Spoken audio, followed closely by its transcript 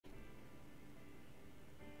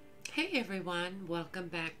Hey everyone, welcome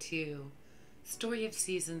back to Story of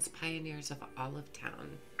Seasons Pioneers of Olive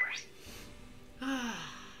Town.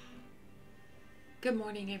 Good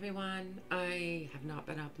morning everyone. I have not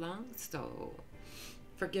been up long, so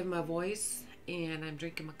forgive my voice, and I'm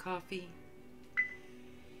drinking my coffee.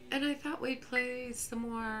 And I thought we'd play some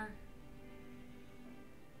more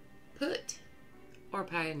Put or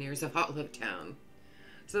Pioneers of Olive Town.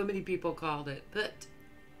 So many people called it Put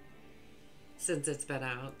since it's been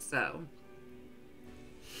out, so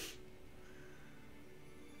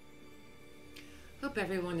hope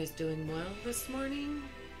everyone is doing well this morning.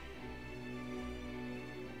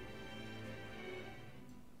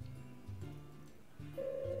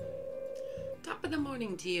 Top of the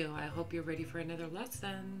morning to you. I hope you're ready for another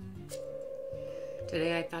lesson.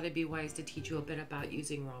 Today I thought it'd be wise to teach you a bit about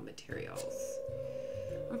using raw materials.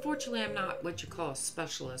 Unfortunately, I'm not what you call a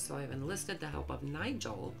specialist, so I've enlisted the help of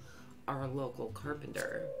Nigel, our local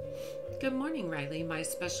carpenter. Good morning, Riley. My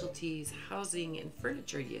specialty is housing and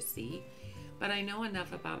furniture, you see, but I know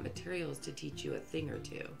enough about materials to teach you a thing or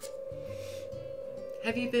two.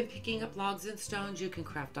 Have you been picking up logs and stones? You can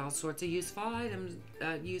craft all sorts of useful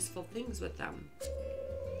things with them.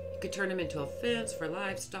 You could turn them into a fence for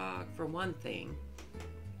livestock, for one thing.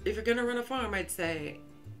 If you're gonna run a farm, I'd say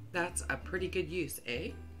that's a pretty good use, eh?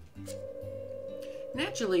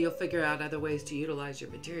 Naturally, you'll figure out other ways to utilize your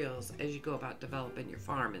materials as you go about developing your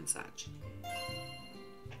farm and such.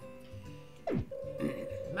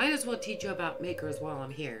 Might as well teach you about makers while I'm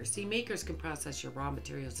here. See, makers can process your raw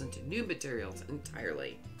materials into new materials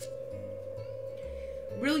entirely.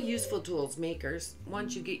 Real useful tools, makers.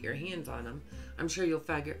 Once you get your hands on them, I'm sure you'll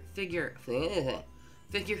figure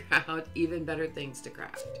out even better things to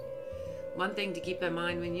craft. One thing to keep in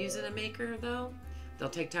mind when using a maker, though, they'll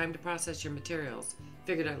take time to process your materials.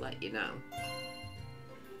 Figured I'd let you know.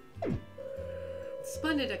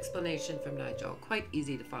 Splendid explanation from Nigel. Quite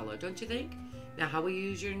easy to follow, don't you think? Now, how will you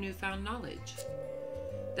use your newfound knowledge?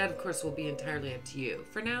 That, of course, will be entirely up to you.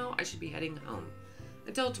 For now, I should be heading home.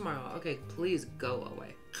 Until tomorrow. Okay, please go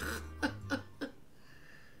away.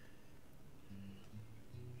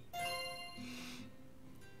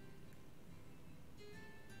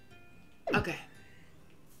 Okay.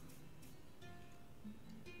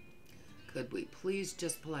 Could we please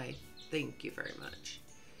just play? Thank you very much.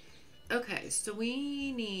 Okay, so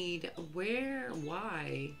we need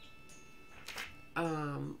why?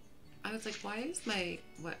 I was like, why is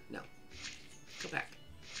what? No. Go back.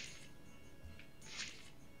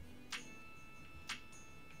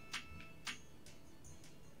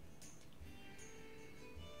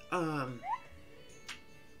 I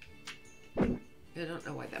don't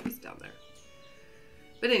know why that was down there.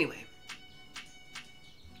 But anyway.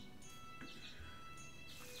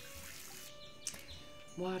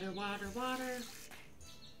 Water, water, water.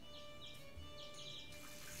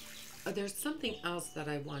 Oh, there's something else that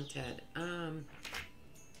I wanted.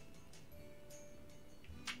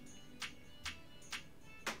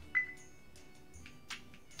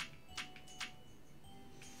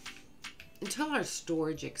 Until our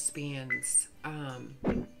storage expands,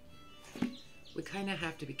 we kind of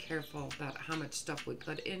have to be careful about how much stuff we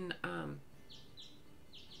put in.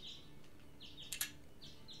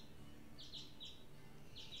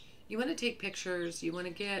 You want to take pictures. You want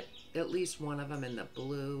to get at least one of them in the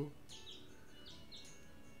blue.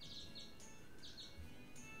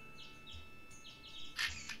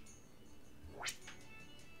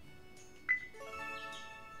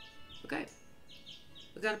 Okay.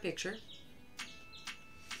 We got a picture.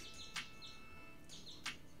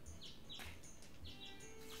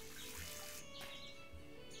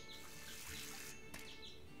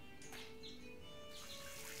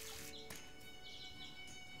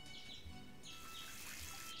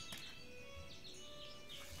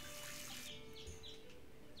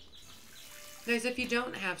 Guys, if you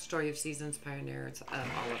don't have Story of Seasons Pioneers of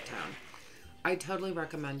Olive Town, I totally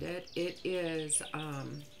recommend it. It is,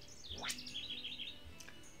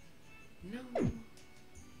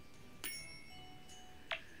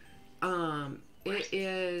 it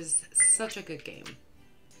is such a good game.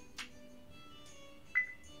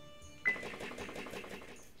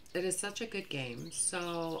 It is such a good game,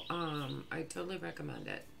 so, I totally recommend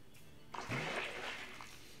it.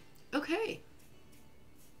 Okay.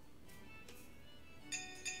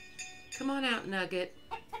 Come on out, Nugget.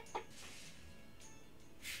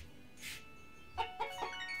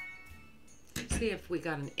 Let's see if we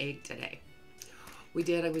got an egg today. We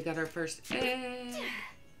did. We got our first egg.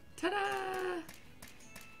 Ta-da!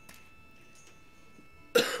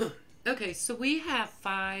 Okay, so we have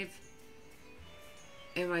 5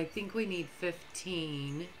 And I think we need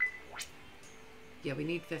 15. Yeah, we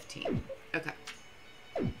need 15. Okay.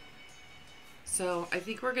 So I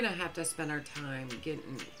think we're gonna have to spend our time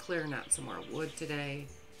clearing out some more wood today.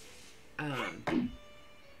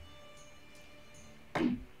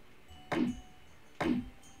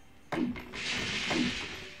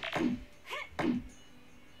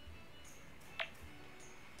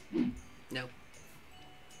 No.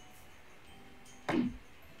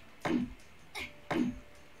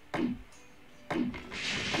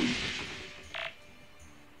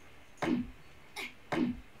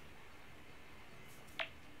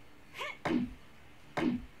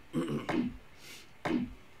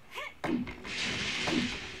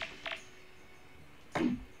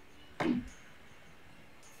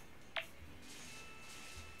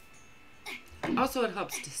 Also, it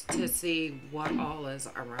helps to see what all is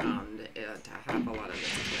around to have a lot of this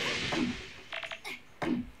cleared.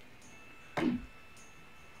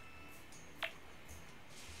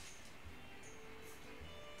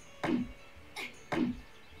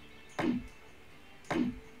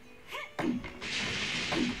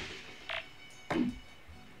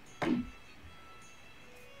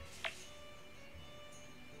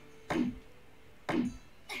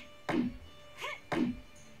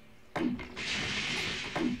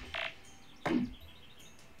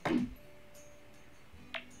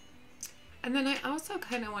 And then I also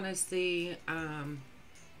kind of want to see,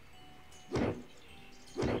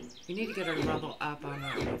 we need to get our level up on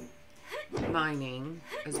our mining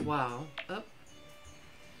as well. Oh,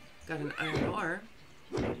 got an iron ore.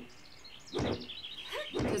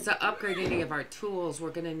 Because to upgrade any of our tools, we're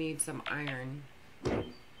going to need some iron.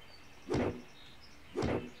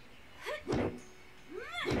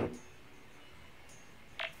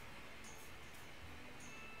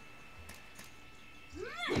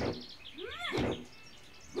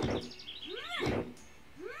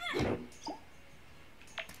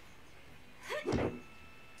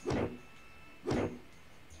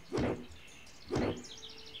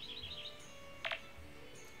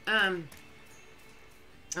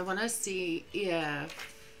 I want to see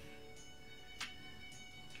if...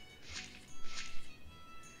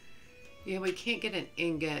 Yeah, we can't get an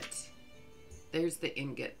ingot. There's the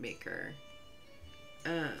ingot maker.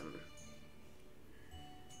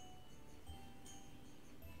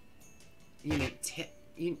 You need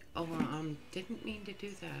didn't mean to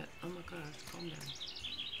do that. Oh my gosh, calm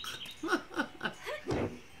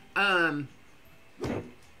down.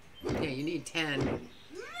 Yeah, you need 10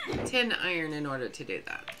 iron in order to do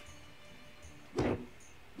that.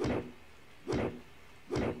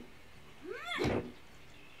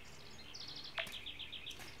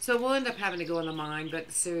 So we'll end up having to go in the mine,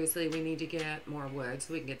 but seriously, we need to get more wood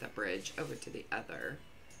so we can get that bridge over to the other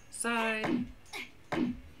side.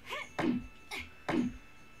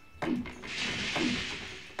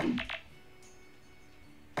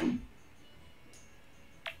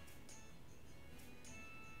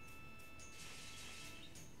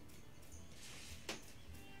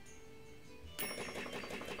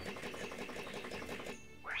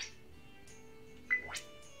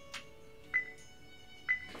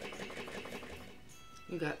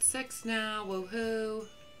 We got 6 now, woohoo.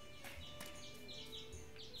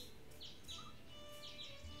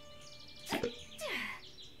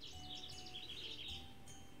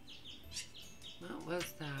 What was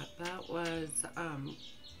that? That was,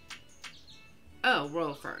 oh,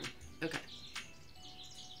 royal fern. Okay.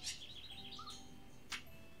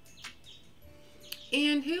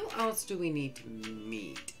 And who else do we need to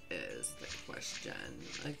meet is the question.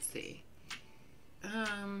 Let's see.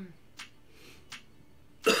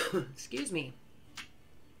 Excuse me.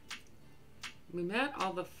 We met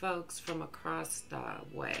all the folks from across the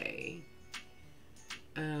way.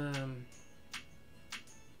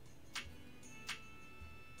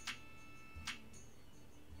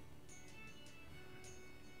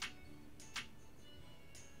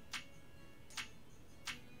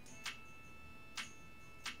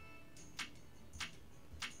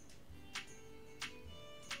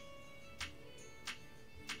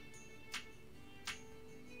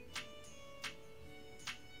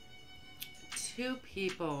 Two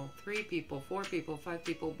people, 3 people, 4 people, 5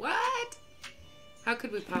 people. What? How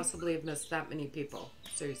could we possibly have missed that many people?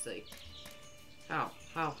 Seriously. How?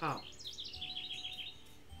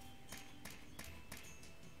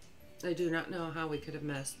 I do not know how we could have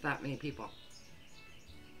missed that many people.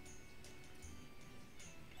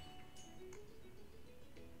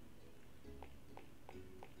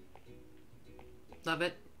 Love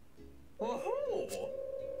it. Oh.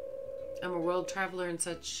 I'm a world traveler in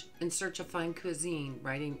search of fine cuisine,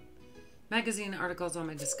 writing magazine articles on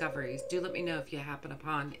my discoveries. Do let me know if you happen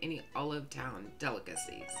upon any Olive Town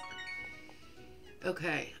delicacies.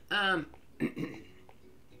 Okay.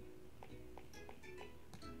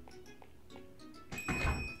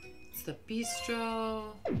 It's the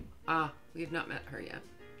bistro. Ah, we have not met her yet.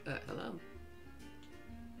 Hello.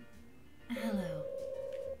 Hello.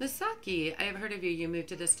 Misaki, I have heard of you. You moved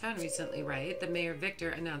to this town recently, right? The mayor Victor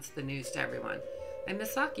announced the news to everyone. I'm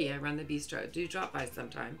Misaki. I run the bistro. Do drop by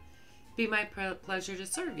sometime. Be my pleasure to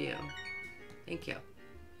serve you. Thank you.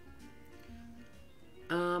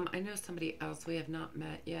 I know somebody else we have not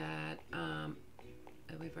met yet. Oh,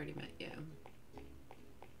 we've already met you.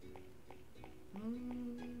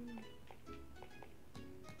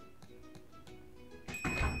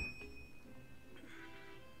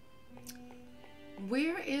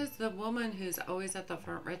 Where is the woman who's always at the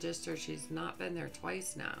front register? She's not been there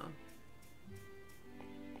twice now.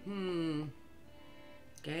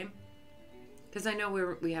 Okay. Because I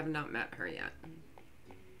know we have not met her yet.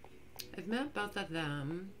 I've met both of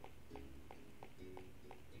them.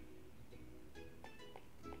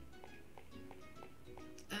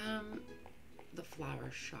 The flower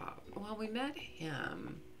shop. Well, we met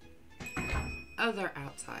him. Oh, they're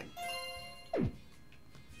outside.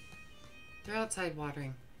 They're outside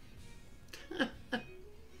watering.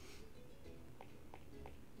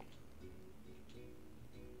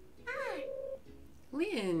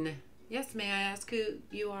 Lynn. Yes, may I ask who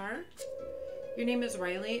you are? Your name is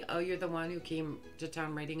Riley? Oh, you're the one who came to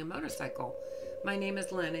town riding a motorcycle. My name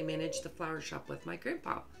is Lynn. I manage the flower shop with my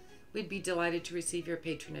grandpa. We'd be delighted to receive your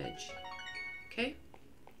patronage. Okay.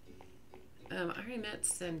 I already met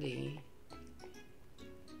Cindy.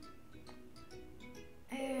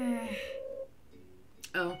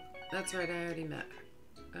 Oh, that's right. I already met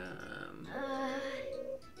her.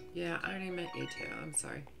 Yeah, I already met you too. I'm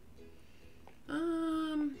sorry.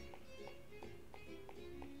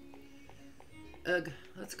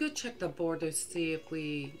 Let's go check the board to see if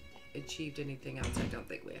we achieved anything else. I don't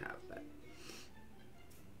think we have, but.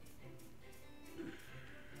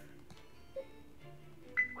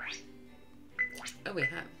 Oh, we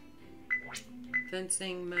have.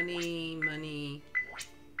 Fencing, money, money,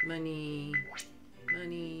 money,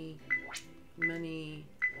 money, money,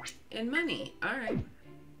 and money. All right.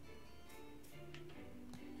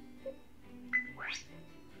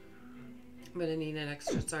 I'm gonna need an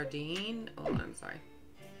extra sardine. Oh, I'm sorry.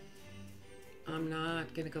 I'm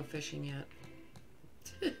not gonna go fishing yet.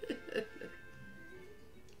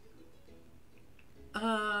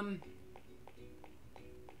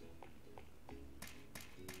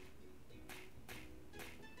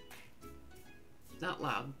 Not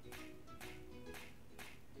loud.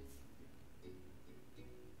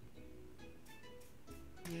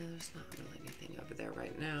 Yeah, there's not really anything over there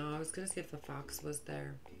right now. I was gonna see if the fox was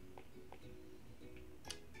there.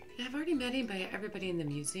 Yeah, I've already met everybody in the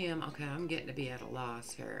museum. Okay, I'm getting to be at a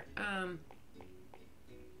loss here.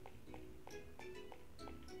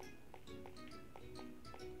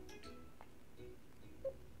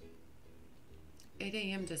 8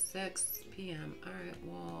 a.m. to 6 p.m. All right,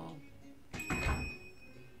 well.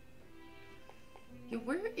 Yeah,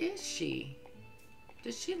 where is she?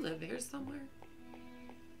 Does she live here somewhere?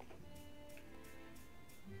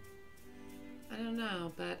 I don't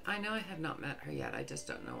know, but I know I have not met her yet. I just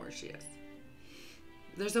don't know where she is.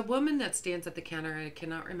 There's a woman that stands at the counter. I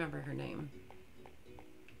cannot remember her name.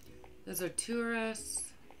 Those are tourists.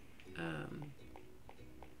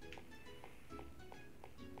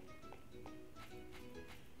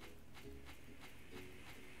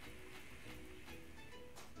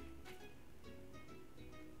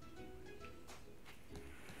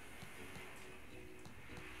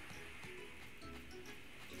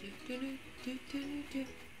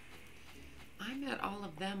 I met all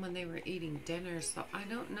of them when they were eating dinner, so I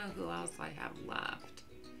don't know who else I have left.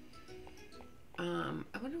 I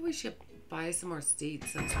wonder if we should buy some more seeds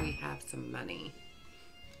since we have some money.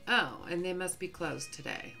 Oh, and they must be closed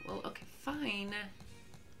today. Well, okay, fine.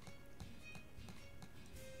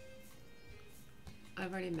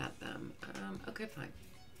 I've already met them. Okay, fine.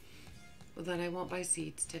 Well, then I won't buy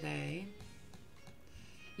seeds today.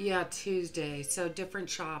 Yeah, Tuesday. So different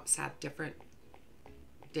shops have different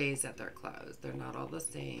days that they're closed. They're not all the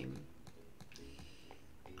same.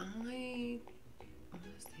 I want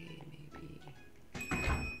to say maybe.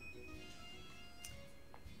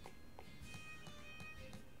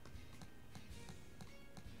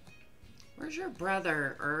 Where's your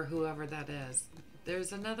brother or whoever that is?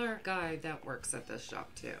 There's another guy that works at this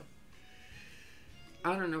shop too.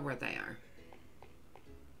 I don't know where they are.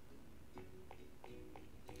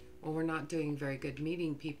 Well, we're not doing very good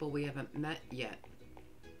meeting people we haven't met yet.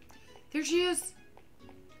 There she is.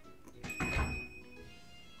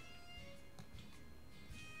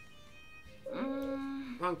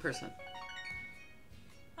 wrong person.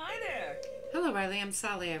 Hi there. Hello, Riley. I'm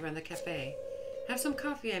Sally. I run the cafe. Have some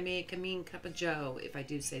coffee. I make a mean cup of joe, if I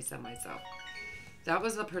do say so myself. That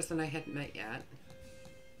was the person I hadn't met yet.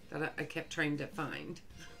 That I kept trying to find.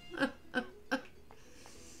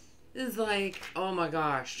 It's like, oh my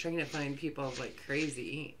gosh, trying to find people like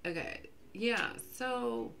crazy. Okay, yeah,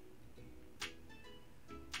 so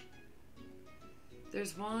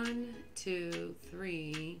there's 1, 2,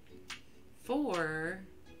 3, 4.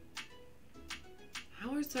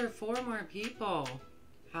 How is there 4 more people?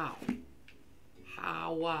 How?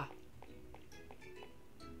 How?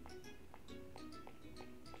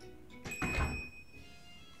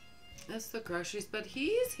 That's the groceries, but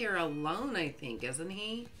he's here alone, I think, isn't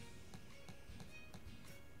he?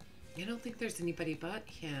 I don't think there's anybody but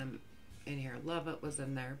him in here. Love It was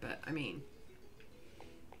in there, but I mean,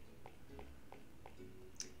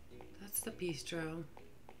 that's the bistro.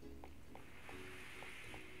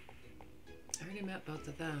 I already met both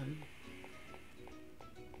of them.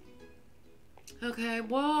 Okay,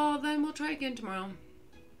 well, then we'll try again tomorrow,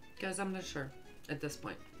 because I'm not sure at this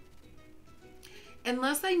point.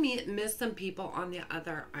 Unless I miss some people on the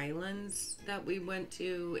other islands that we went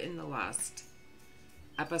to in the last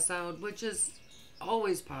episode, which is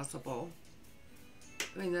always possible.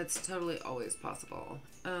 I mean, that's totally always possible.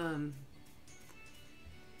 Oh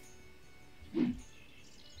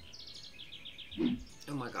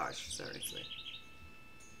my gosh, seriously.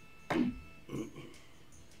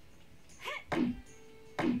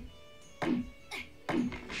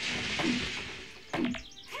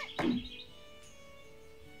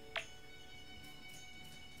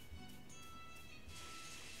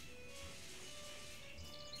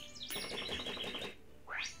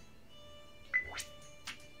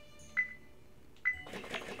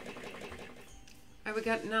 We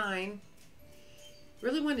got 9.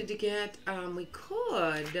 Really wanted to get, we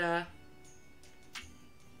could,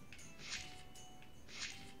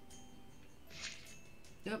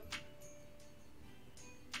 yep.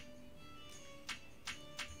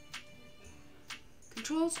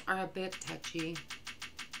 Controls are a bit touchy.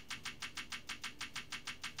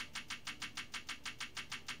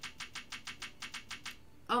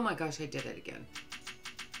 Oh my gosh, I did it again.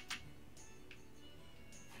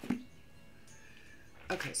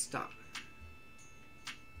 Okay, stop.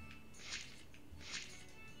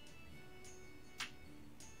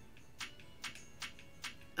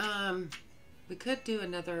 We could do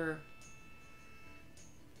another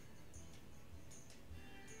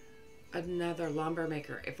lumber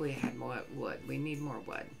maker if we had more wood. We need more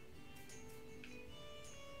wood.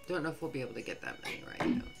 Don't know if we'll be able to get that many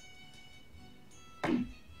right now.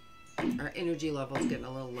 Our energy level's getting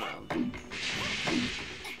a little low.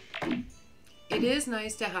 It is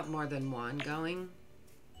nice to have more than one going,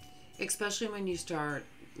 especially when you start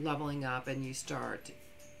leveling up and you start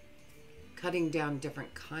cutting down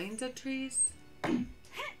different kinds of trees.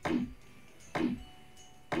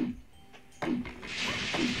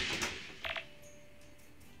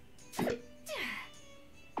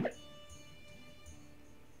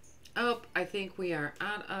 Oh, I think we are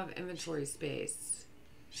out of inventory space.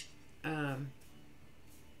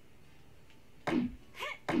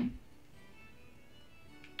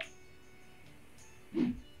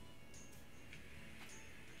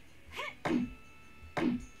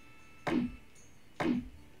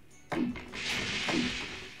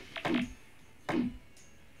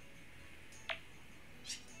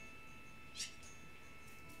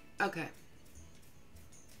 Okay.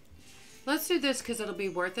 Let's do this because it'll be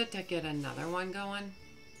worth it to get another one going.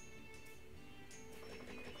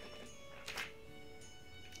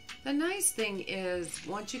 The nice thing is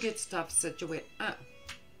once you get stuff situated...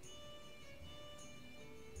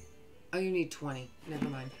 Oh, you need 20. Never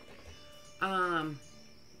mind.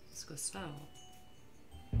 Let's go sell.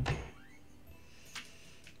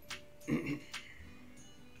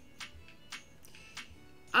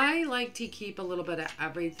 I like to keep a little bit of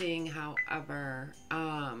everything. However,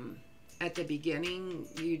 at the beginning,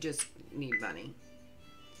 you just need money.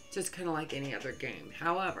 Just kind of like any other game.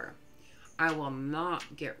 However, I will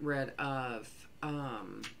not get rid of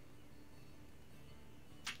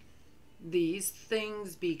these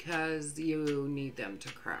things because you need them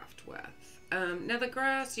to craft with. Now the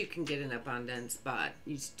grass you can get in abundance, but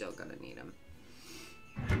you still gonna need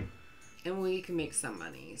them. And we can make some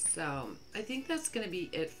money. So I think that's gonna be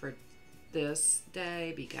it for this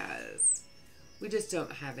day because we just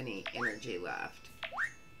don't have any energy left.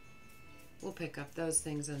 We'll pick up those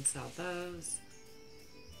things and sell those.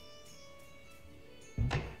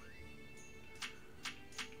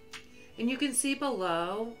 And you can see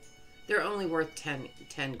below They're only worth 10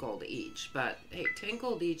 gold each, but hey, 10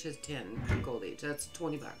 gold each is 10 gold each. That's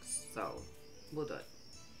 20 bucks. So we'll do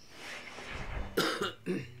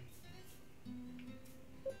it.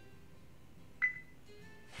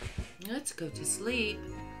 Let's go to sleep.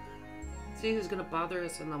 See who's gonna bother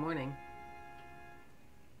us in the morning.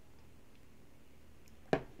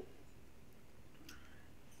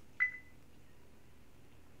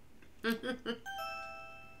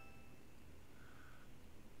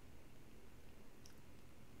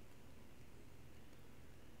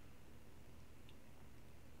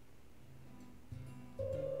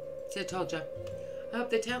 See, I told you. I hope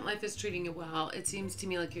the tent life is treating you well. It seems to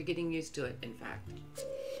me like you're getting used to it, in fact.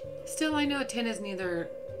 Still, I know a tent is neither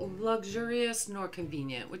luxurious nor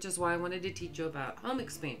convenient, which is why I wanted to teach you about home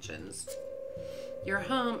expansions. Your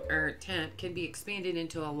home, or tent, can be expanded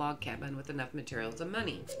into a log cabin with enough materials and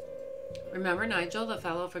money. Remember Nigel, the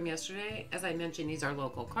fellow from yesterday? As I mentioned, he's our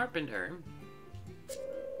local carpenter.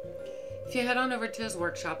 If you head on over to his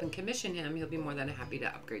workshop and commission him, he'll be more than happy to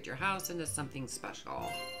upgrade your house into something special.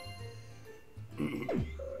 You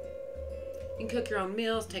can cook your own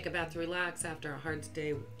meals, take a bath to relax after a hard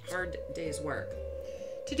day's work.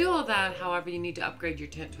 To do all that, however, you need to upgrade your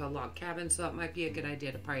tent to a log cabin, so it might be a good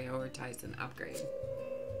idea to prioritize an upgrade.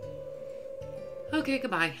 Okay,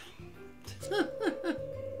 goodbye.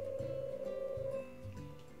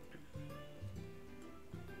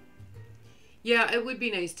 Yeah, it would be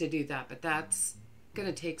nice to do that, but that's going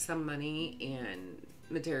to take some money and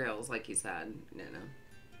materials, like you said. No.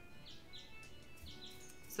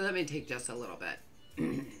 So that may take just a little bit.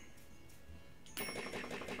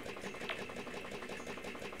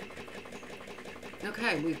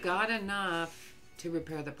 Okay, we've got enough to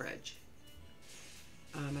repair the bridge.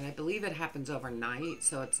 And I believe it happens overnight,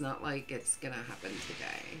 so it's not like it's going to happen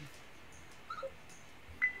today.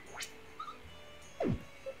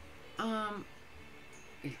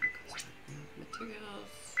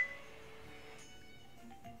 Materials.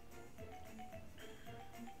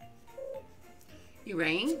 You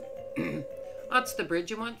rang? Oh, it's the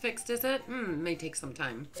bridge you want fixed, is it? May take some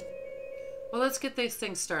time. Well, let's get these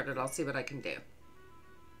things started. I'll see what I can do.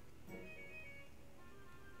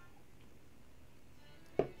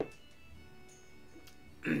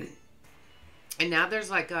 And now there's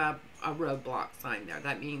like a roadblock sign there.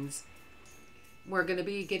 That means we're going to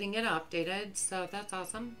be getting it updated, so that's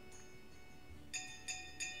awesome.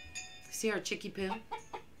 See our chickie poo?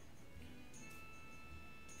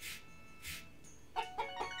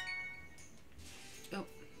 Oh.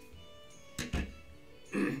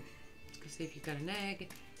 Let's go see if you got an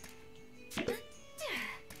egg.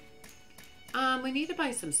 We need to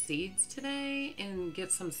buy some seeds today and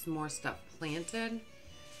get some more stuff planted.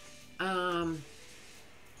 Oh.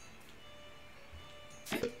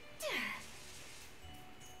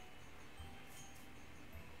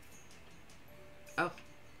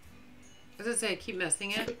 As I say, I keep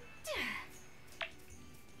missing it.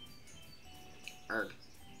 Erg.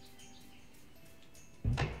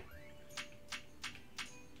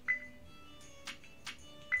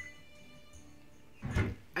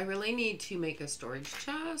 I really need to make a storage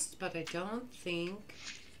chest, but I don't think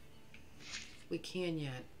we can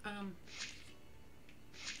yet.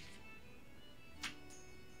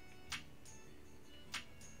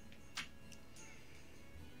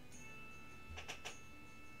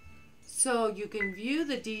 So you can view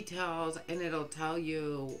the details and it'll tell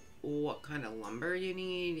you what kind of lumber you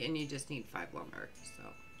need, and you just need 5 lumber. So,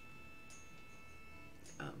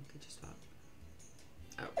 could you stop?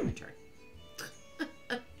 Oh, return.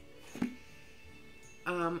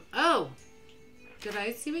 Oh, did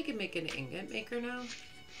I see we can make an ingot maker now?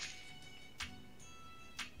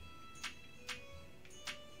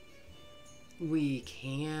 We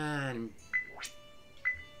can.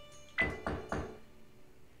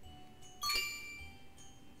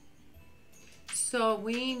 So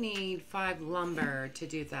we need 5 lumber to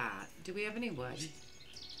do that. Do we have any wood?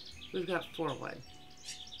 We've got 4 wood.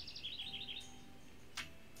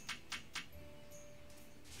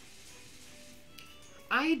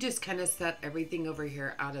 I just kind of set everything over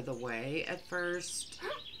here out of the way at first.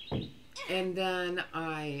 And then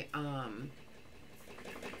I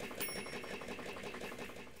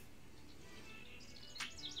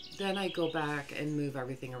go back and move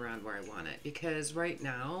everything around where I want it. Because right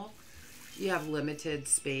now, you have limited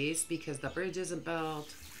space because the bridge isn't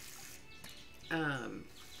built.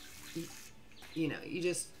 You know,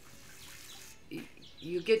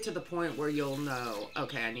 you get to the point where you'll know,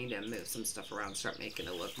 okay, I need to move some stuff around, start making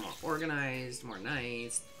it look more organized, more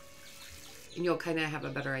nice. And you'll kind of have a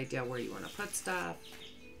better idea where you want to put stuff.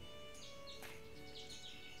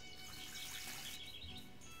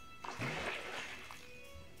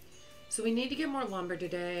 So we need to get more lumber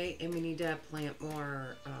today, and we need to plant more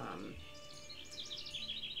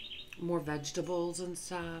vegetables and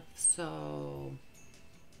stuff. So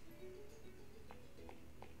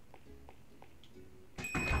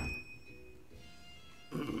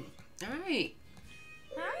all right.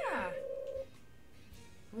 Ah.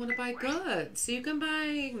 I want to buy goods. So you can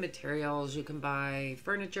buy materials, you can buy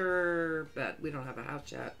furniture, but we don't have a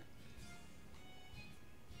house yet.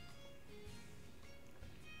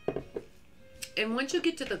 And once you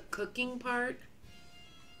get to the cooking part,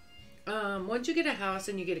 once you get a house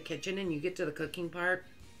and you get a kitchen and you get to the cooking part,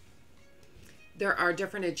 there are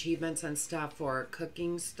different achievements and stuff for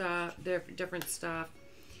cooking stuff, different stuff.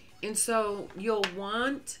 And so you'll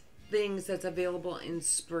want things that's available in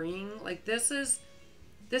spring. Like this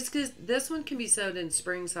one can be sold in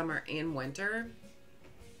spring, summer, and winter.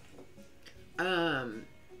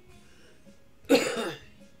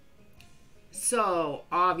 So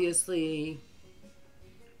obviously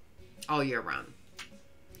all year round.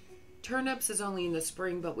 Turnips is only in the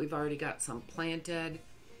spring, but we've already got some planted.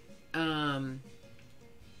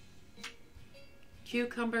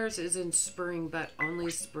 Cucumbers is in spring, but only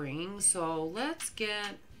spring. So let's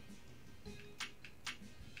get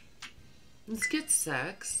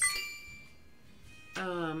 6.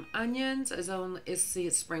 Onions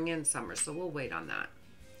is spring and summer, so we'll wait on that.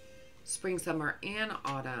 Spring, summer, and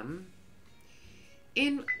autumn.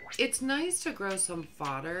 And it's nice to grow some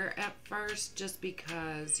fodder at first, just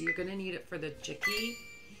because you're going to need it for the chickie.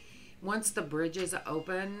 Once the bridge is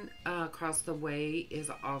open, across the way is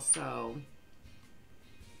also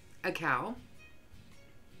a cow.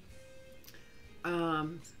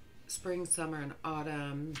 Spring, summer, and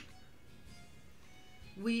autumn.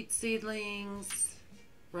 Wheat seedlings,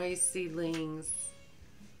 rice seedlings,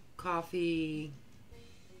 coffee.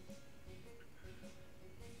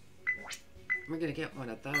 We're going to get one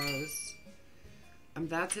of those.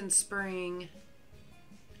 That's in spring.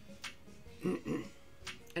 And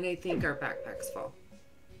I think our backpack's full.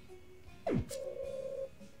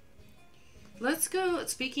 Let's go.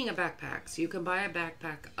 Speaking of backpacks, you can buy a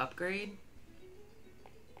backpack upgrade.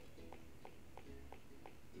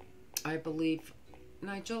 I believe.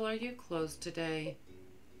 Nigel, are you closed today?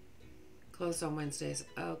 Closed on Wednesdays.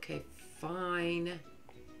 Okay, fine.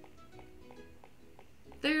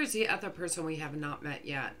 There's the other person we have not met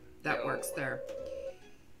yet that works there.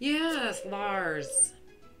 Yes, Lars.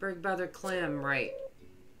 Big Brother Clem, right.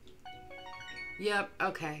 Yep,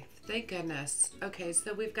 okay. Thank goodness. Okay,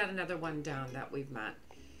 so we've got another one down that we've met.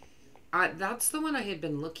 That's the one I had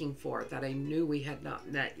been looking for that I knew we had not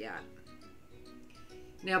met yet.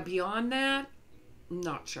 Now, beyond that,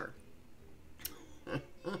 not sure.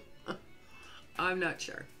 I'm not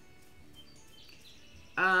sure.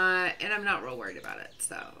 And I'm not real worried about it,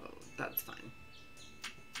 so that's fine.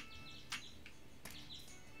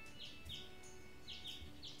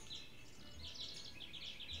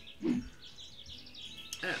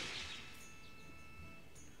 Oh.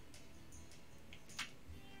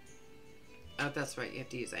 Oh, that's right. You have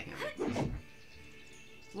to use a hammer.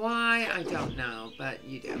 Why? I don't know, but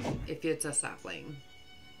you do. If it's a sapling.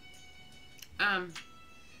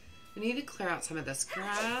 We need to clear out some of this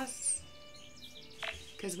grass.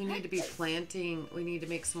 Because we need to be planting. We need to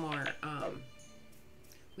make some more,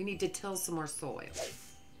 we need to till some more soil.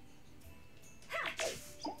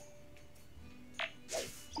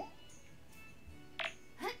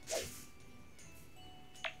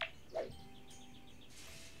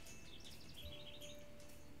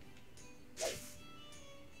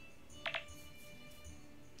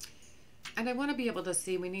 And I want to be able to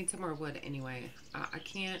see. We need some more wood anyway. I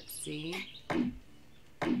can't see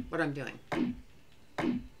what I'm doing.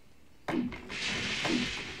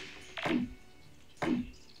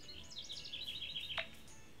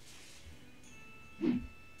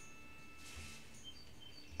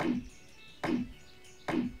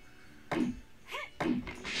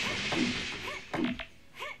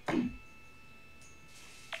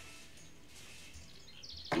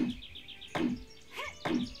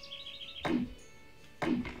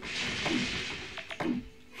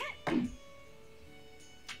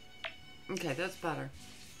 Okay, that's better.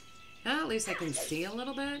 Now at least I can see a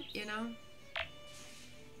little bit, you know?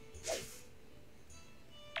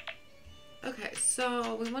 Okay,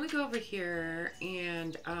 so we want to go over here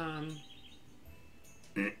and, I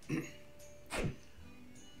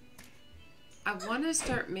want to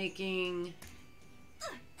start making,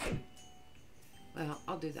 well,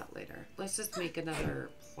 I'll do that later. Let's just make another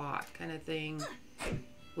plot kind of thing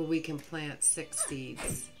where we can plant 6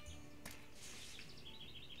 seeds.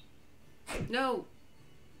 No.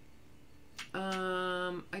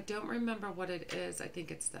 I don't remember what it is. I think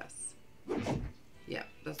it's this. Yeah,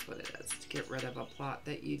 that's what it is. To get rid of a plot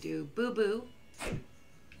that you do. Boo-boo.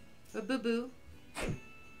 A boo-boo.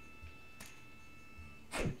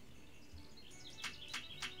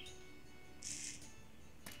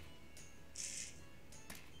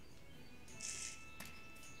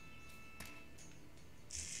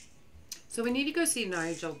 So we need to go see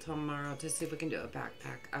Nigel tomorrow to see if we can do a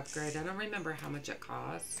backpack upgrade. I don't remember how much it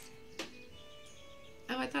cost.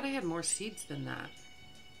 Oh, I thought I had more seeds than that.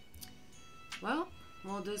 Well,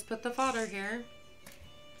 we'll just put the fodder here.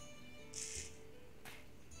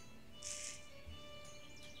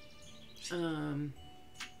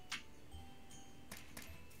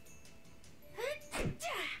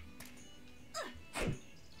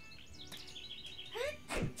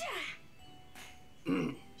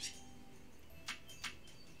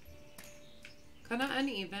 Kind of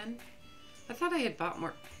uneven. I thought I had bought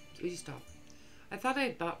more. Will you stop? I thought I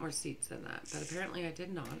had bought more seeds than that, but apparently I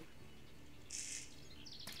did not.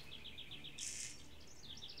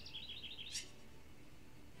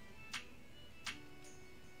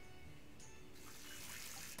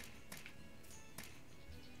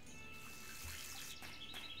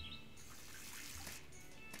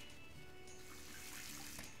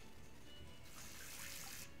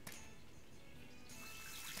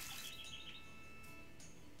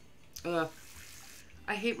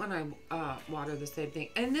 I hate when I water the same thing.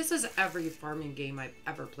 And this is every farming game I've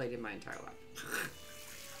ever played in my entire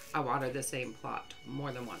life. I water the same plot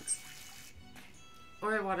more than once.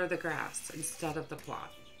 Or I water the grass instead of the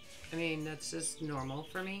plot. I mean, that's just normal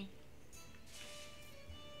for me.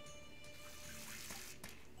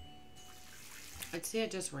 I'd say I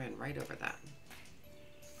just ran right over that.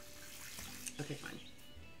 Okay, fine.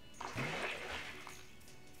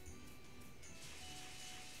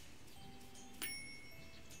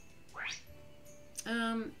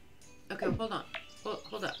 Okay, hold on.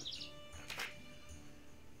 Hold up.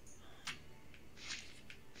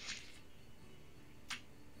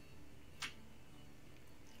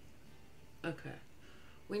 Okay.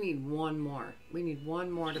 We need one more. We need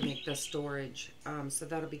one more to make the storage. So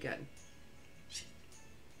that'll be good.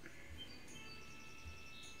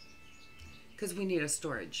 Because we need a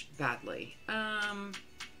storage badly.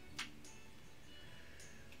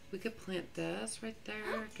 We could plant this right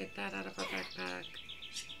there. Get that out of our backpack.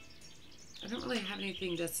 I don't really have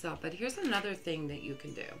anything to sell, but here's another thing that you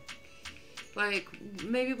can do. Like,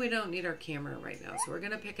 maybe we don't need our camera right now, so we're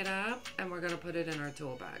going to pick it up and we're going to put it in our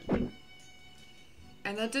tool bag.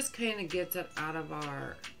 And that just kind of gets it out of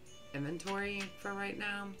our inventory for right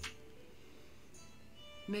now.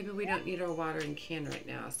 Maybe we don't need our watering can right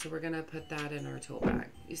now, so we're going to put that in our tool bag.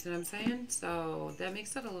 You see what I'm saying? So that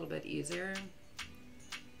makes it a little bit easier.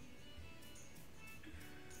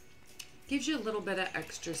 Gives you a little bit of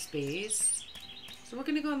extra space. So we're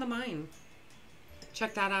going to go in the mine.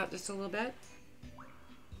 Check that out just a little bit.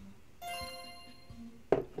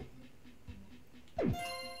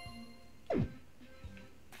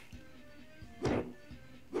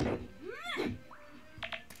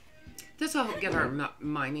 This will help get our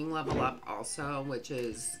mining level up also, which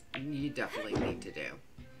is you definitely need to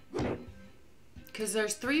do. Because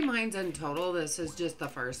there's 3 mines in total. This is just the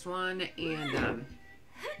first one. And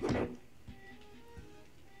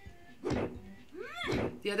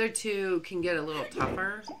the other 2 can get a little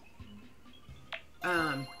tougher.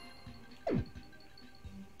 Oh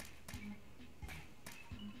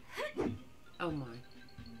my.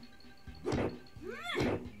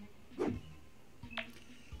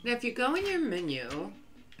 Now if you go in your menu,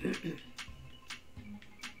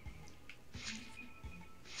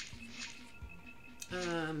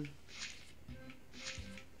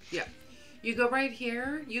 yeah, you go right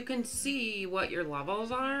here, you can see what your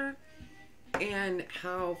levels are and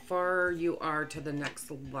how far you are to the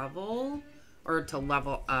next level or to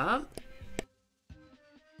level up.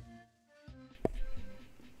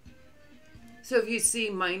 So if you see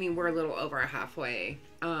mining, we're a little over halfway.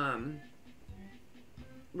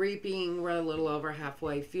 Reaping, we're a little over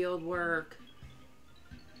halfway. Field work.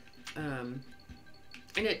 And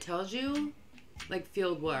it tells you, like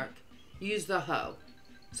field work, use the hoe.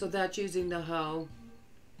 So that's using the hoe.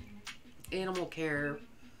 Animal care,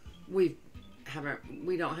 we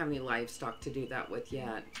don't have any livestock to do that with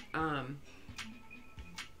yet.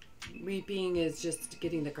 Reaping is just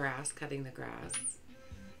getting the grass, cutting the grass.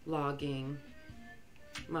 Logging.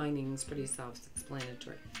 Mining is pretty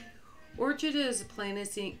self-explanatory. Orchard is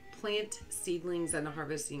plant seedlings and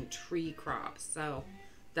harvesting tree crops. So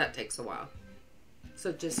that takes a while.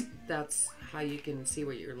 So just that's how you can see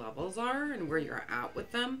where your levels are and where you're at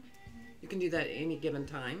with them. You can do that at any given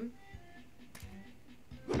time.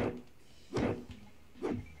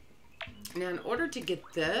 Now, in order to get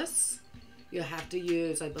this, you have to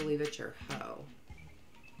use, I believe it's your hoe.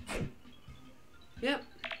 Yep.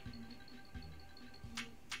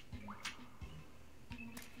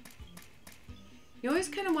 You always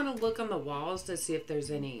kind of want to look on the walls to see if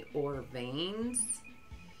there's any ore veins,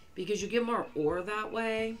 because you get more ore that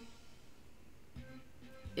way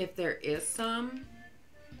if there is some.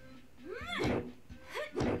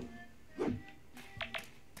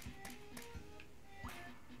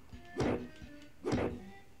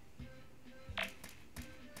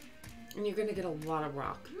 And you're going to get a lot of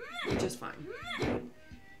rock, which is fine.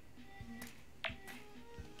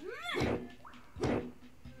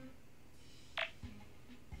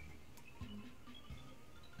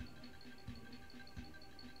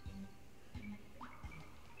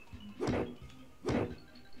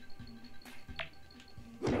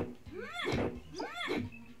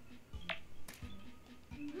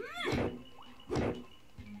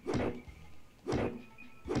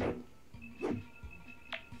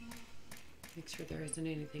 Make sure there isn't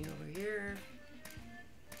anything over here.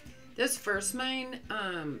 This first mine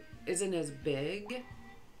isn't as big.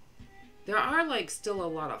 There are like still a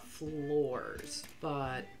lot of floors,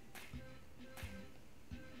 but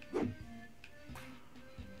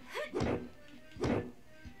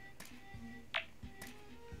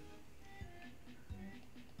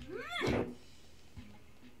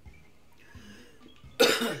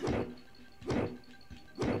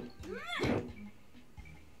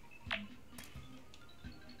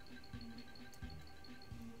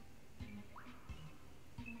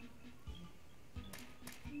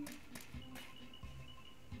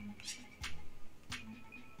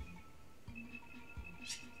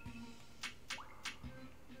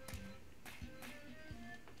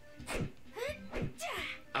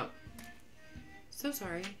so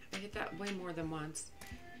sorry. I hit that way more than once.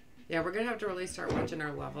 Yeah, we're gonna have to really start watching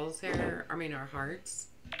our levels here. I mean, our hearts.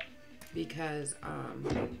 Because,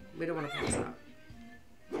 we don't want to pass out.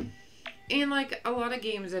 And like a lot of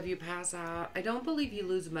games, if you pass out, I don't believe you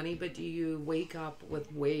lose money, but do you wake up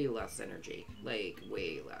with way less energy. Like,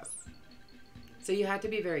 way less. So you have to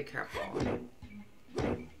be very careful.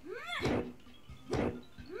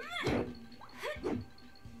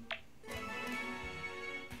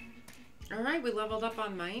 Alright, we leveled up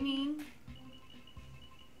on mining.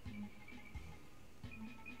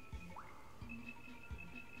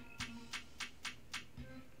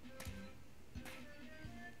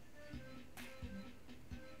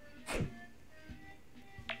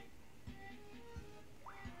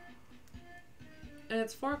 And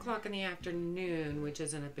it's 4 o'clock in the afternoon, which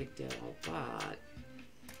isn't a big deal, but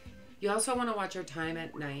you also want to watch your time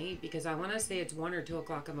at night, because I want to say it's 1 or 2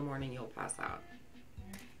 o'clock in the morning you'll pass out.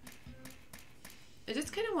 I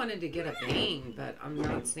just kind of wanted to get a vein, but I'm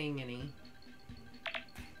not seeing any.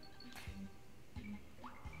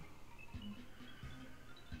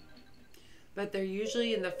 But they're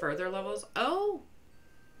usually in the further levels. Oh,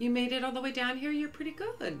 you made it all the way down here. You're pretty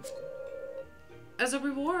good. As a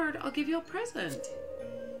reward, I'll give you a present.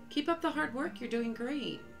 Keep up the hard work. You're doing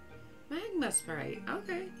great. Magma Sprite.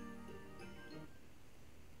 Okay.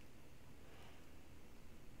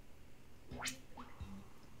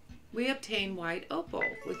 We obtain white opal,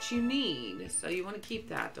 which you need. So you want to keep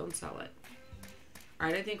that. Don't sell it.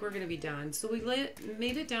 Alright, I think we're going to be done. So we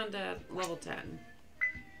made it down to level 10.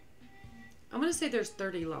 I'm going to say there's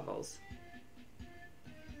 30 levels.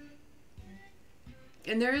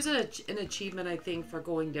 And there is an achievement, I think, for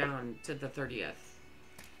going down to the 30th.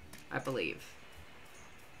 I believe.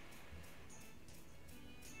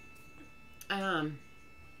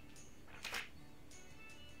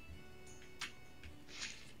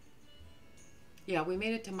 Yeah, we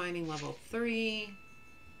made it to mining level 3.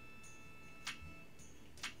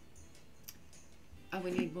 Oh,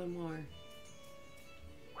 we need one more.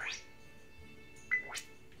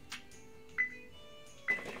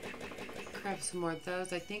 Craft some more of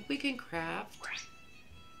those. I think we can craft.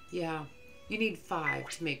 Yeah, you need 5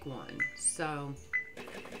 to make 1. So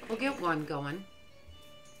we'll get 1 going.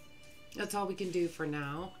 That's all we can do for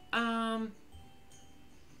now.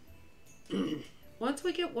 Once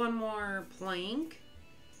we get 1 more plank,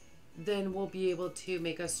 then we'll be able to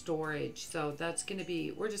make a storage. So that's going to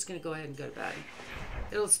be, we're just going to go ahead and go to bed.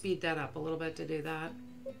 It'll speed that up a little bit to do that.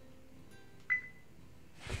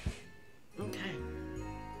 Okay.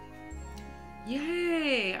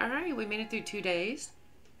 Yay! All right, we made it through 2 days.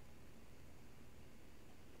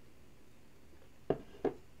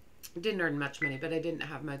 Didn't earn much money, but I didn't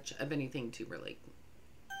have much of anything to really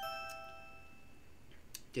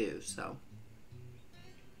do, so.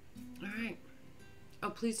 All right. Oh,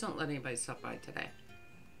 please don't let anybody stop by today.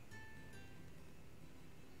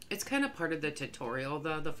 It's kind of part of the tutorial,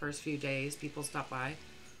 though. The first few days, people stop by.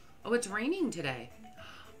 Oh, it's raining today.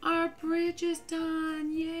 Our bridge is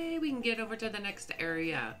done. Yay, we can get over to the next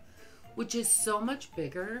area, which is so much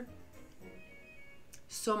bigger.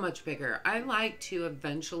 So much bigger. I like to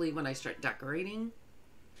eventually, when I start decorating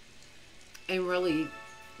and really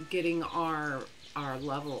getting our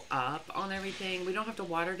level up on everything. We don't have to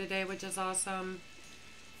water today, which is awesome.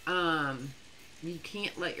 You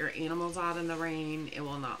can't let your animals out in the rain. It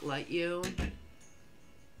will not let you.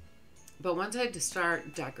 But once I had to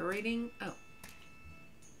start decorating, oh.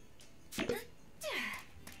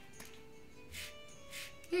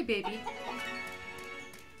 Hey, baby.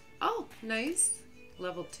 Oh, nice.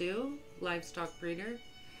 Level 2, livestock breeder.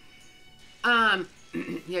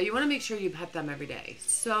 Yeah, you want to make sure you pet them every day.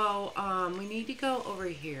 So, we need to go over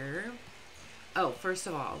here. Oh, first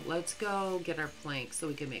of all, let's go get our planks so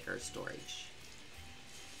we can make our storage.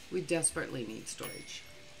 We desperately need storage.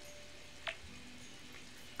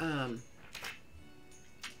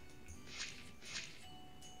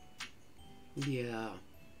 Yeah.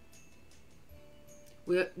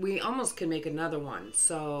 We almost can make another one,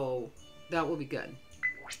 so that will be good.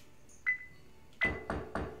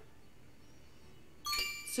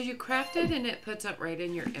 So you craft it and it puts it right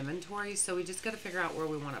in your inventory, so we just got to figure out where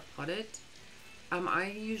we want to put it. I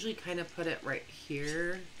usually kind of put it right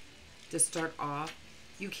here to start off.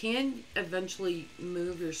 You can eventually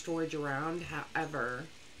move your storage around, however,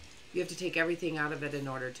 you have to take everything out of it in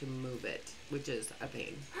order to move it, which is a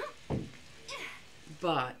pain.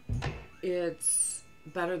 But it's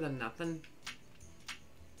better than nothing.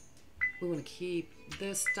 We want to keep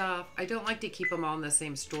this stuff. I don't like to keep them all in the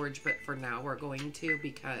same storage, but for now we're going to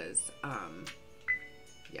because,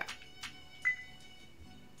 yeah.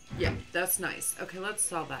 Yeah, that's nice. Okay, let's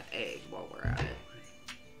sell that egg while we're at it.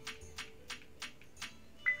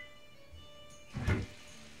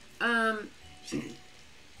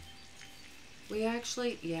 We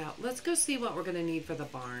actually, yeah, let's go see what we're going to need for the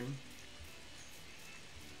barn.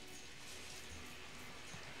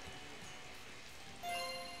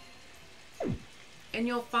 And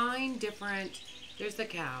you'll find different, there's the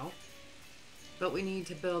cow, but we need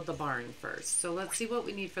to build the barn first. So let's see what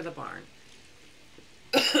we need for the barn.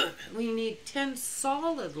 We need 10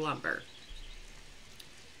 solid lumber.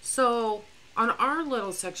 So on our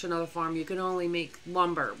little section of the farm, you can only make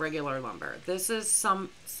lumber, regular lumber. This is some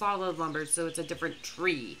solid lumber, so it's a different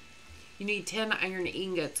tree. You need 10 iron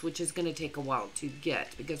ingots, which is going to take a while to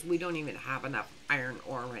get because we don't even have enough iron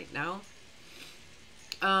ore right now.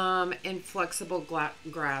 And flexible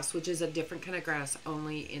grass, which is a different kind of grass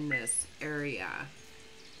only in this area.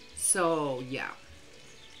 So, yeah.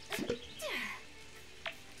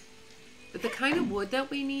 But the kind of wood that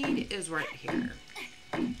we need is right here.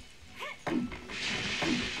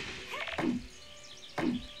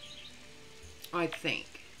 I think.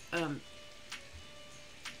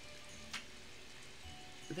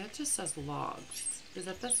 That just says logs. Is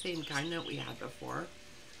that the same kind that we had before?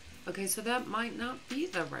 Okay, so that might not be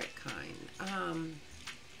the right kind.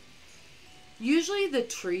 Usually the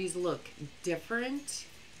trees look different.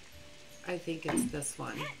 I think it's this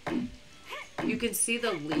one. You can see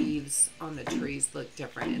the leaves on the trees look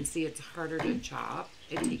different and see it's harder to chop.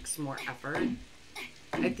 It takes more effort.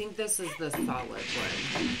 I think this is the solid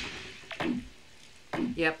wood.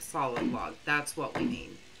 Yep, solid log. That's what we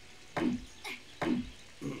need.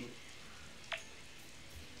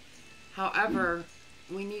 However,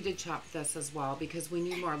 we need to chop this as well because we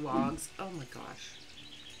need more logs. Oh my gosh.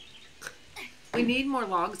 We need more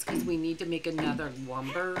logs because we need to make another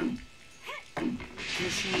lumber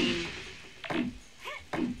machine.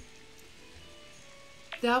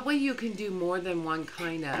 That way you can do more than one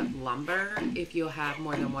kind of lumber if you have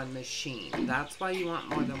more than one machine. That's why you want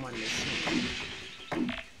more than one machine.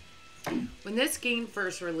 When this game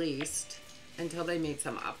first released, until they made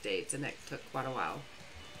some updates, and it took quite a while,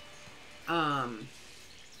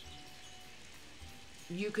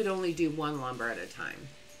 you could only do one lumber at a time.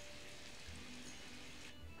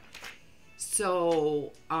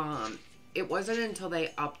 So, it wasn't until they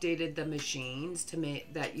updated the machines to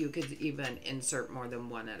make that you could even insert more than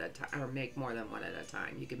one at a time, or make more than one at a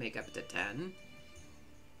time. You could make up to 10.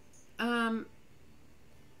 Oh,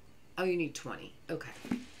 you need 20. Okay,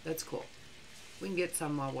 that's cool. We can get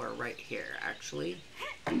some while we're right here, actually.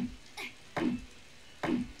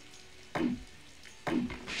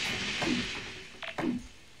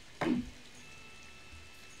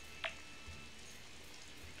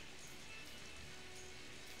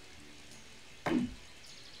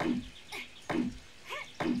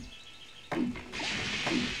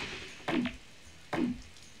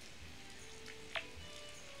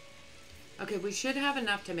 Okay, we we should have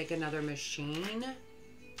enough to make another machine.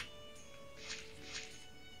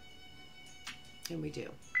 And we do.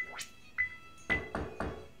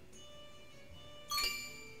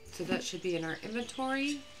 So that should be in our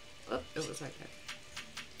inventory. Oh, it was right there.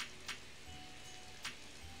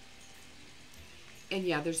 And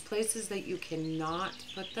yeah, there's places that you cannot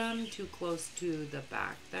put them too close to the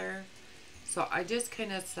back there. So I just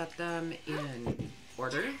kind of set them in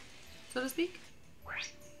order, so to speak.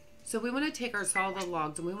 So we want to take our solid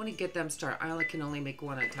logs and we want to get them started. I can only make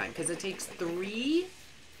one at a time because it takes 3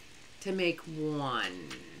 to make 1.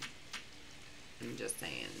 I'm just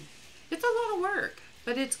saying. It's a lot of work,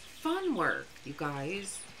 but it's fun work, you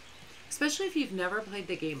guys. Especially if you've never played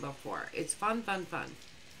the game before. It's fun, fun, fun.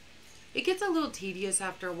 It gets a little tedious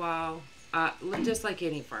after a while, just like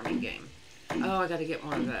any farming game. Oh, I got to get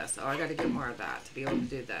more of this. Oh, I got to get more of that to be able to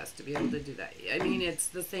do this, to be able to do that. I mean, it's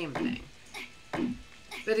the same thing.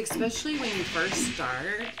 But especially when you first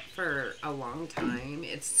start for a long time,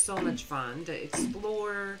 it's so much fun to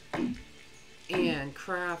explore and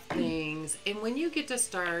craft things. And when you get to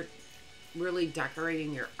start really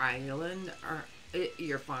decorating your island or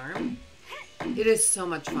your farm, it is so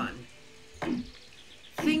much fun.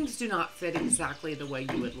 Things do not fit exactly the way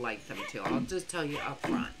you would like them to. I'll just tell you up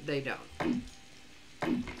front, they don't.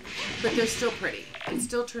 But they're still pretty. It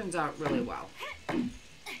still turns out really well.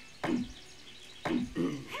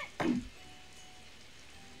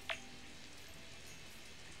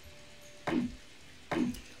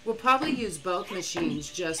 We'll probably use both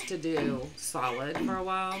machines just to do solid for a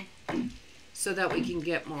while so that we can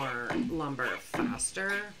get more lumber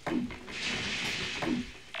faster.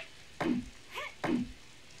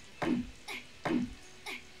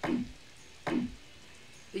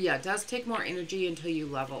 But yeah, it does take more energy until you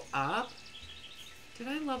level up. Did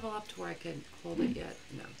I level up to where I can hold it yet?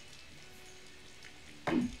 No.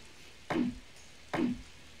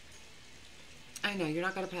 I know, you're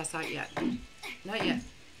not going to pass out yet. Not yet.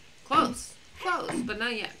 Close. Close, but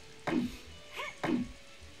not yet. When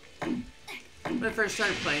I first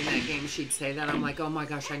started playing that game, she'd say that. I'm like, oh my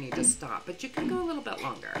gosh, I need to stop. But you can go a little bit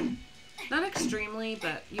longer. Not extremely,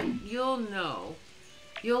 but you'll know.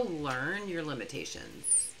 You'll learn your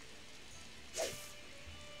limitations.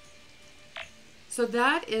 So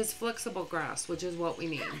that is flexible grass, which is what we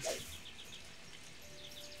need.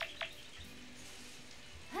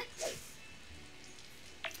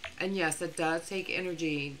 And yes, it does take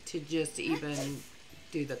energy to just even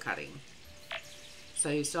do the cutting. So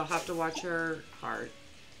you still have to watch your heart.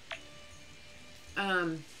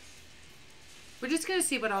 We're just going to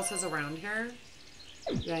see what else is around here.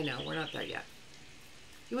 Yeah, I know. We're not there yet.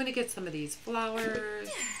 You want to get some of these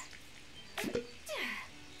flowers.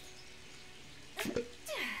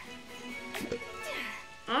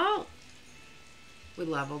 Oh! We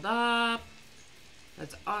leveled up.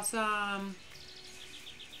 That's awesome.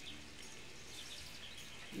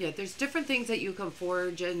 Yeah, there's different things that you can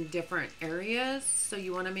forage in different areas. So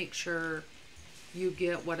you want to make sure you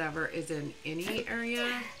get whatever is in any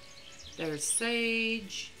area. There's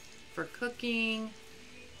sage for cooking.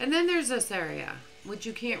 And then there's this area, which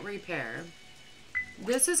you can't repair.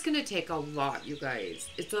 This is going to take a lot, you guys.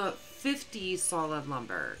 It's a 50 solid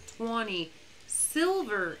lumber, 20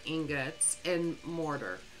 silver ingots, and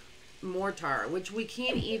mortar, which we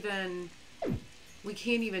can't even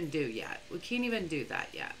do yet. We can't even do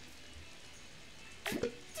that yet.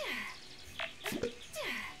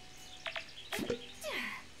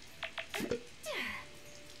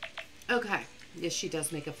 Okay. Yes, she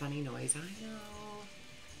does make a funny noise. I know.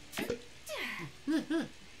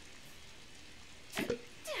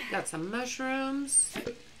 Got some mushrooms.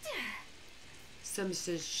 Some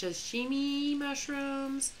sashimi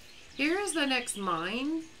mushrooms. Here's the next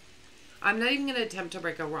mine. I'm not even going to attempt to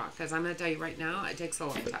break a rock because I'm going to tell you right now, it takes a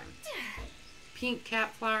long time. Pink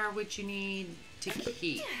cat flower, which you need to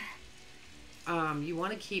keep. You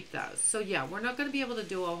want to keep those. So yeah, we're not going to be able to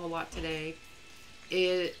do a whole lot today.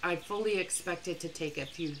 I fully expect it to take a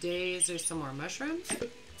few days. There's some more mushrooms.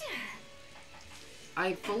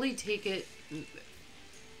 I fully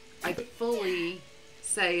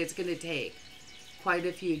say it's going to take quite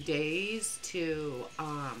a few days to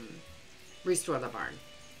restore the barn.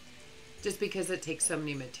 Just because it takes so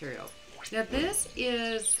many materials. Now this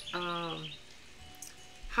is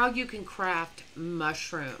how you can craft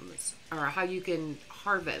mushrooms, or how you can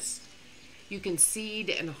harvest. You can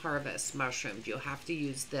seed and harvest mushrooms. You'll have to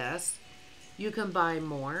use this. You can buy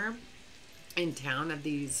more in town of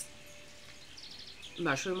these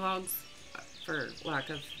mushroom logs, for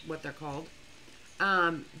lack of what they're called.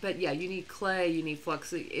 But yeah, you need clay, you need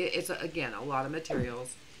flux. It's again, a lot of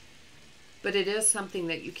materials. But it is something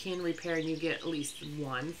that you can repair and you get at least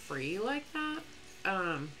one free like that.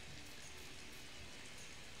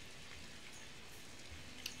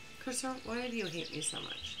 Cursor, why do you hate me so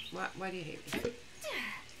much? Why do you hate me?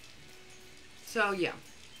 So, yeah.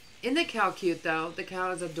 Isn't the cow cute, though? The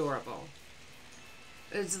cow is adorable.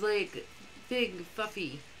 It's like big,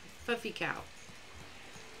 fluffy cow.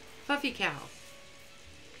 Fluffy cow.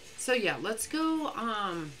 So, yeah, let's go,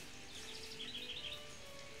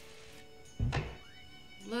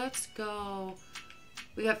 let's go.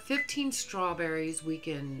 We got 15 strawberries. We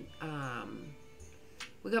can,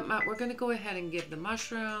 we're going to go ahead and give the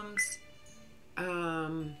mushrooms.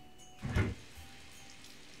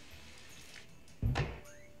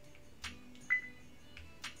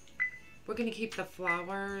 We're going to keep the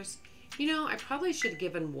flowers. You know, I probably should have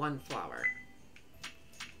given one flower.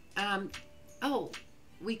 Oh,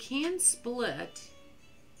 we can split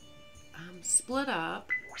up.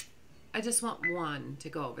 I just want one to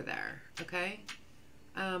go over there, okay?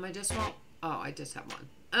 I just want, oh, I just have one.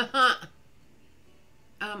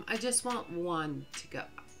 I just want one to go.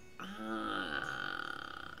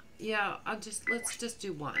 Yeah, let's just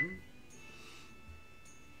do one.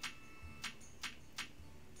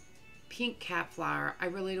 Pink cat flower. I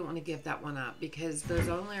really don't want to give that one up because those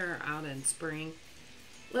only are out in spring.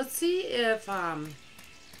 Let's see if,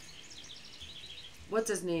 what's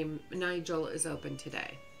his name? Nigel is open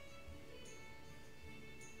today.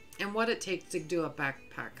 And what it takes to do a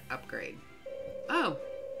backpack upgrade. Oh,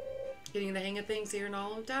 getting the hang of things here in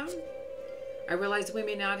Olive Town. I realize we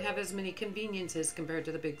may not have as many conveniences compared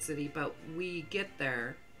to the big city, but we get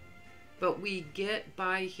there. But we get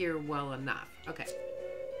by here well enough. Okay.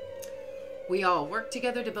 We all work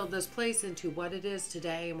together to build this place into what it is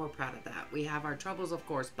today, and we're proud of that. We have our troubles, of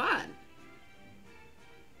course, but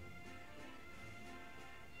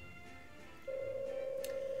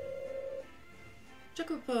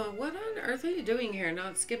Chocobo, what on earth are you doing here?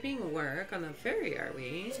 Not skipping work on the ferry, are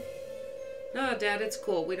we? No, Dad, it's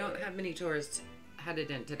cool. We don't have many tourists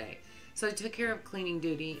headed in today. So I took care of cleaning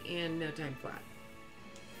duty in no time flat.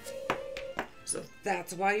 So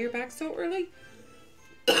that's why you're back so early?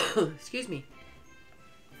 Excuse me.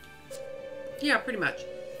 Yeah, pretty much.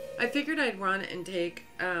 I figured I'd run and take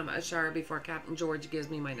a shower before Captain George gives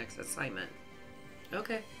me my next assignment.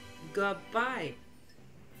 Okay. Goodbye.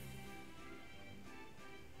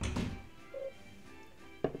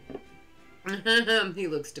 He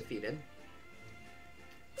looks defeated.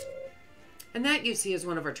 And that, you see, is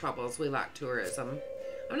one of our troubles. We lack tourism.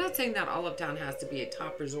 I'm not saying that Olive Town has to be a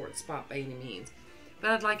top resort spot by any means,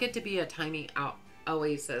 but I'd like it to be a tiny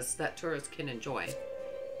oasis that tourists can enjoy.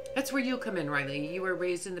 That's where you come in, Riley. You were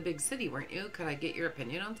raised in the big city, weren't you? Could I get your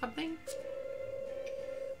opinion on something?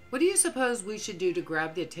 What do you suppose we should do to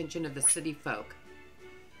grab the attention of the city folk?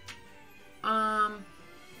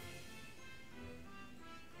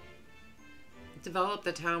 Develop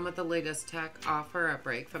the town with the latest tech, offer a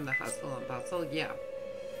break from the hustle and bustle. Yeah.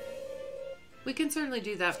 We can certainly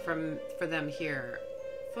do that for them here.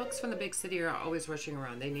 Folks from the big city are always rushing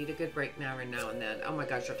around. They need a good break now and then. Oh my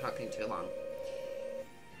gosh, you're talking too long.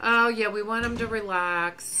 Oh yeah, we want them to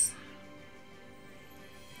relax.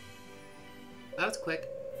 That was quick.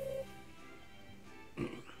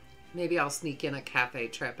 Maybe I'll sneak in a cafe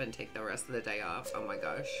trip and take the rest of the day off. Oh my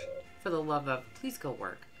gosh. For the love of, please go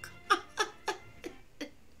work.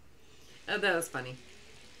 Oh, that was funny.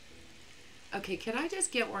 Okay, can I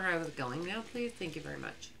just get where I was going now, please? Thank you very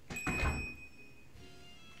much.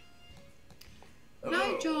 Hello.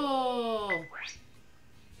 Nigel!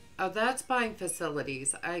 Oh, that's buying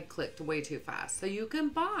facilities. I clicked way too fast. So you can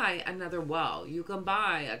buy another well. You can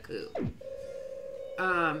buy a coop.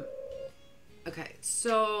 Okay,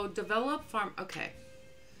 so develop farm. Okay.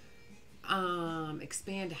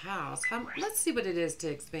 Expand house. Let's see what it is to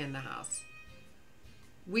expand the house.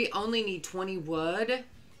 We only need 20 wood.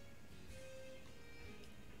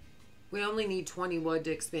 We only need 20 wood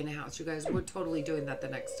to expand a house. You guys, we're totally doing that the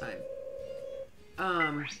next time.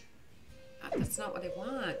 That's not what I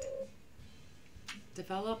want.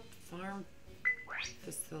 Develop farm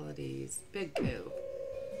facilities. Big coop.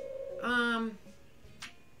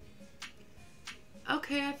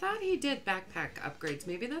 Okay, I thought he did backpack upgrades.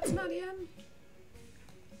 Maybe that's not him.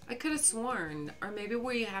 I could have sworn. Or maybe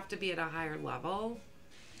we have to be at a higher level.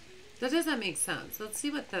 That doesn't make sense. Let's see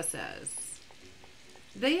what this is.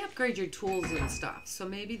 They upgrade your tools and stuff. So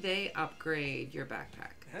maybe they upgrade your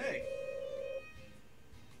backpack. Hey.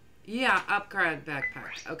 Yeah, upgrade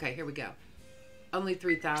backpack. Okay, here we go. Only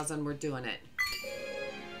 3,000. We're doing it.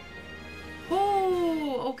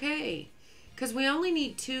 Oh, okay. Because we only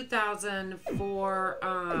need 2,000 for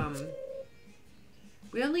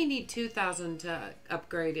We only need 2,000 to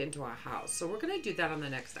upgrade into a house. So we're going to do that on the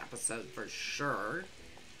next episode for sure.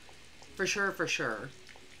 For sure, for sure.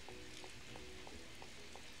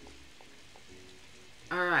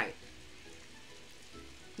 Alright.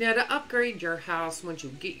 Now to upgrade your house, once you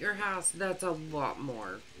get your house, that's a lot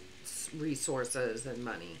more resources and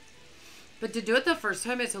money. But to do it the first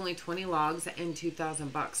time, it's only 20 logs and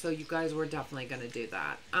 2,000 bucks. So you guys were definitely going to do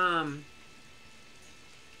that.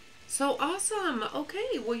 So awesome.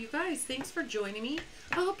 Okay. Well, you guys, thanks for joining me.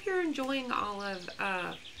 I hope you're enjoying all of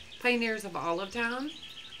Pioneers of Olive Town.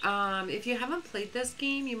 If you haven't played this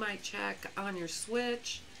game, you might check on your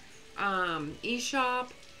Switch eShop.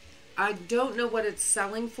 I don't know what it's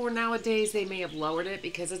selling for nowadays. They may have lowered it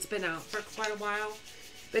because it's been out for quite a while.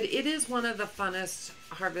 But it is one of the funnest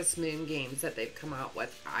Harvest Moon games that they've come out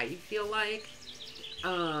with, I feel like.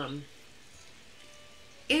 And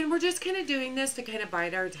we're just kind of doing this to kind of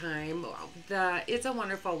bide our time. The It's a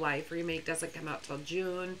Wonderful Life remake doesn't come out till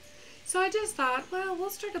June. So I just thought, well, we'll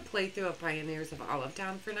start a playthrough of Pioneers of Olive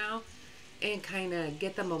Town for now. And kind of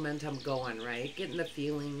get the momentum going, right? Getting the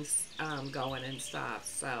feelings going and stuff.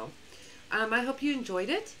 So I hope you enjoyed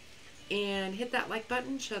it. And hit that like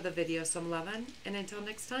button, show the video some loving. And until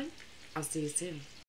next time, I'll see you soon.